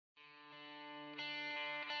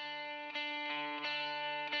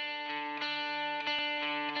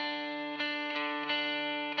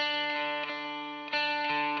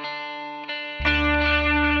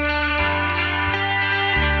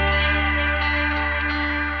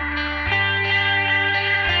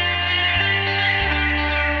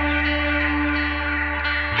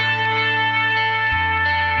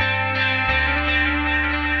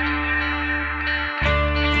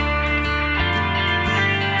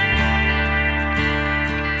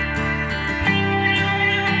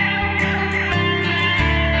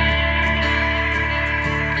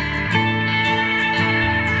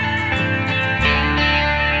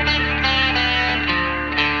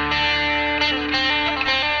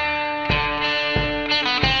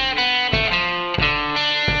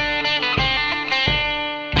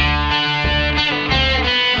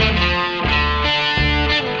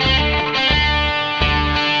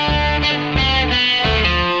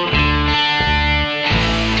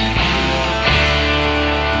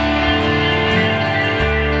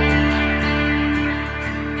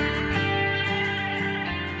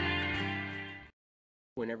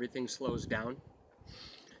slows down.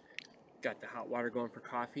 Got the hot water going for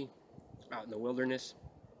coffee out in the wilderness.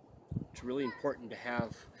 It's really important to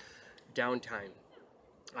have downtime.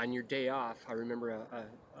 On your day off, I remember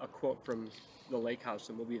a quote from The Lake House,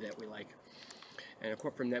 a movie that we like. And a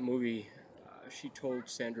quote from that movie, she told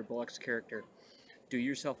Sandra Bullock's character, do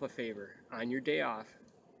yourself a favor. On your day off,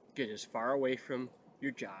 get as far away from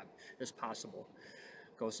your job as possible.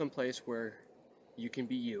 Go someplace where you can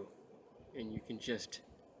be you and you can just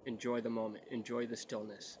enjoy the moment, enjoy the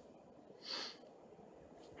stillness.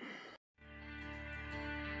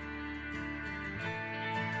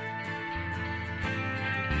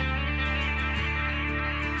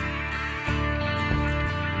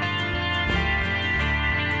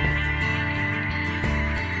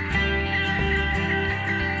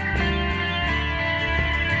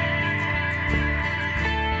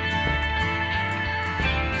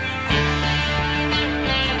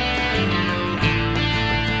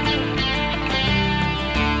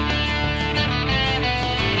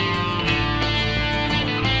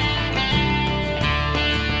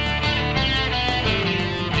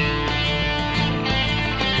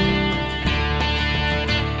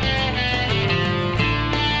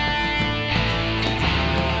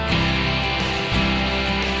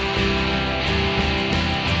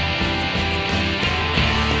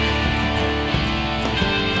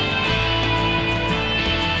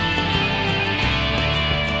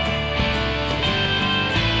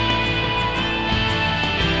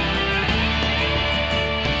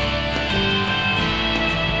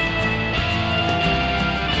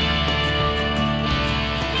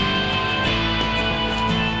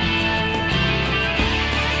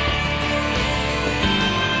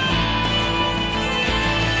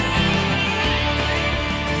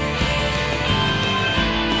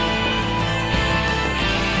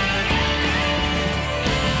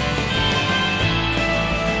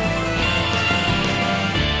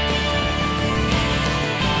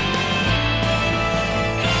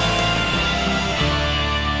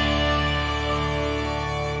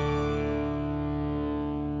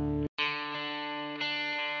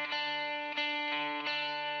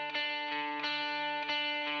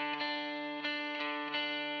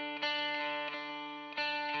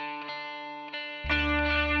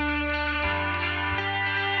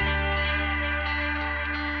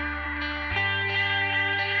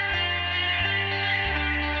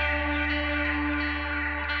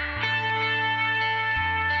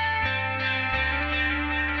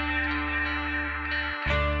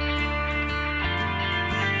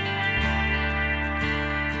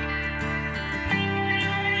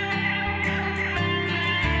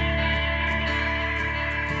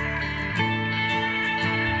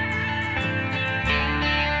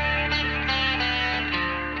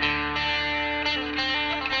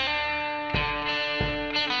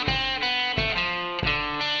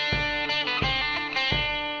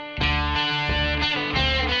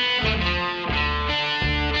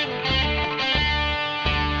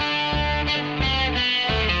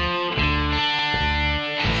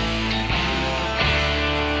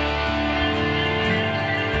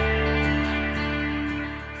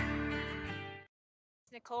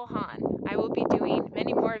 I will be doing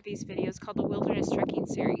many more of these videos called the Wilderness Trekking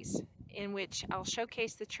Series, in which I'll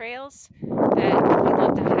showcase the trails that we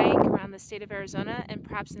love to hike around the state of Arizona and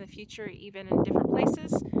perhaps in the future even in different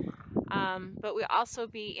places. But we'll also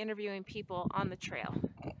be interviewing people on the trail.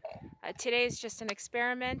 Today is just an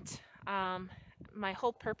experiment. My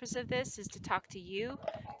whole purpose of this is to talk to you,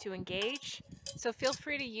 to engage. So feel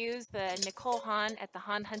free to use the Nicole Hahn at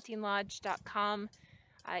thehahnhuntinglodge.com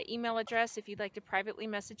email address if you'd like to privately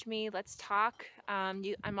message me. Let's talk.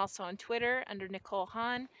 I'm also on Twitter under Nicole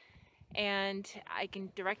Hahn, and I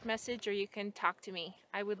can direct message or you can talk to me.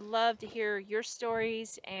 I would love to hear your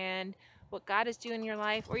stories and what God is doing in your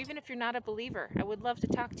life, or even if you're not a believer, I would love to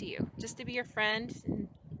talk to you, just to be your friend.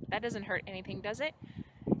 That doesn't hurt anything, does it?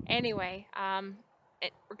 Anyway,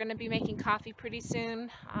 we're going to be making coffee pretty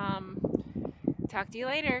soon. Talk to you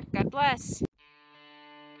later. God bless.